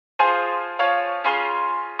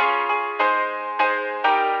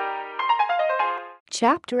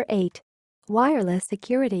Chapter 8. Wireless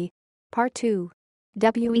Security. Part 2.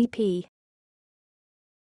 WEP.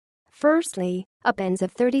 Firstly, appends a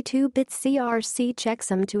 32-bit CRC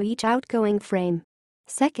checksum to each outgoing frame.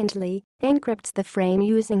 Secondly, encrypts the frame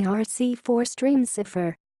using RC4 stream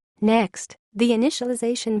cipher. Next, the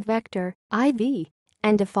initialization vector, IV,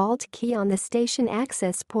 and default key on the station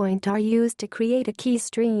access point are used to create a key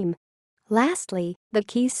stream. Lastly, the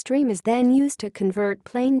key stream is then used to convert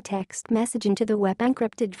plain text message into the web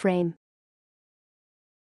encrypted frame.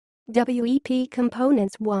 WEP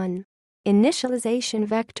Components 1. Initialization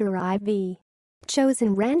vector IV.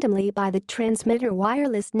 Chosen randomly by the transmitter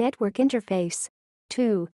wireless network interface.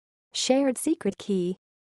 2. Shared secret key.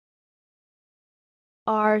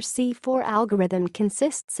 RC4 algorithm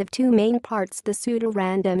consists of two main parts: the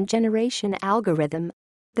pseudo-random generation algorithm.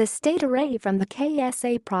 The state array from the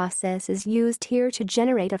KSA process is used here to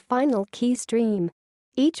generate a final key stream.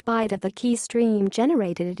 Each byte of the key stream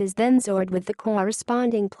generated is then XORed with the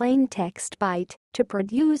corresponding plain text byte to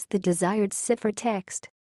produce the desired cipher text.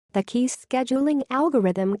 The key scheduling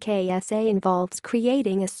algorithm KSA involves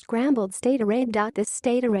creating a scrambled state array. This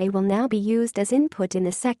state array will now be used as input in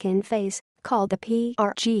the second phase, called the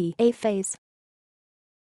PRGA phase.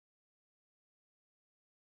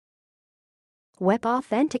 Web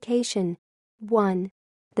authentication. 1.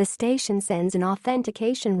 The station sends an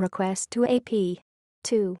authentication request to AP.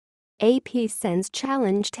 2. AP sends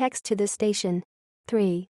challenge text to the station.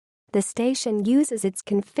 3. The station uses its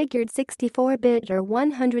configured 64-bit or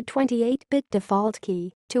 128-bit default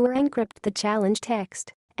key to encrypt the challenge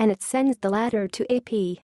text, and it sends the latter to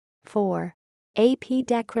AP. 4. AP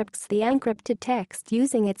decrypts the encrypted text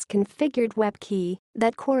using its configured web key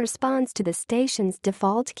that corresponds to the station's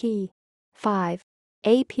default key. 5.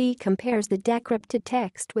 AP compares the decrypted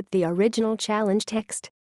text with the original challenge text.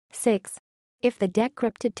 6. If the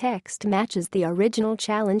decrypted text matches the original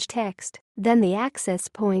challenge text, then the access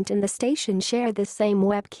point and the station share the same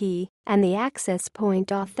web key, and the access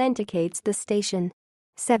point authenticates the station.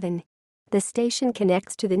 7. The station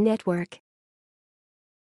connects to the network.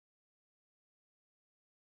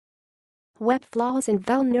 Web flaws and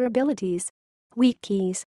vulnerabilities. Weak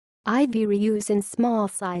keys. IV reuse in small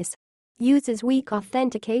size. Uses weak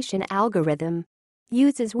authentication algorithm.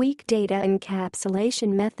 Uses weak data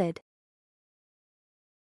encapsulation method.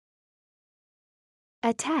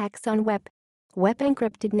 Attacks on web. Web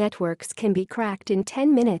encrypted networks can be cracked in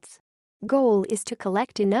 10 minutes. Goal is to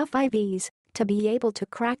collect enough IVs to be able to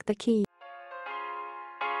crack the key.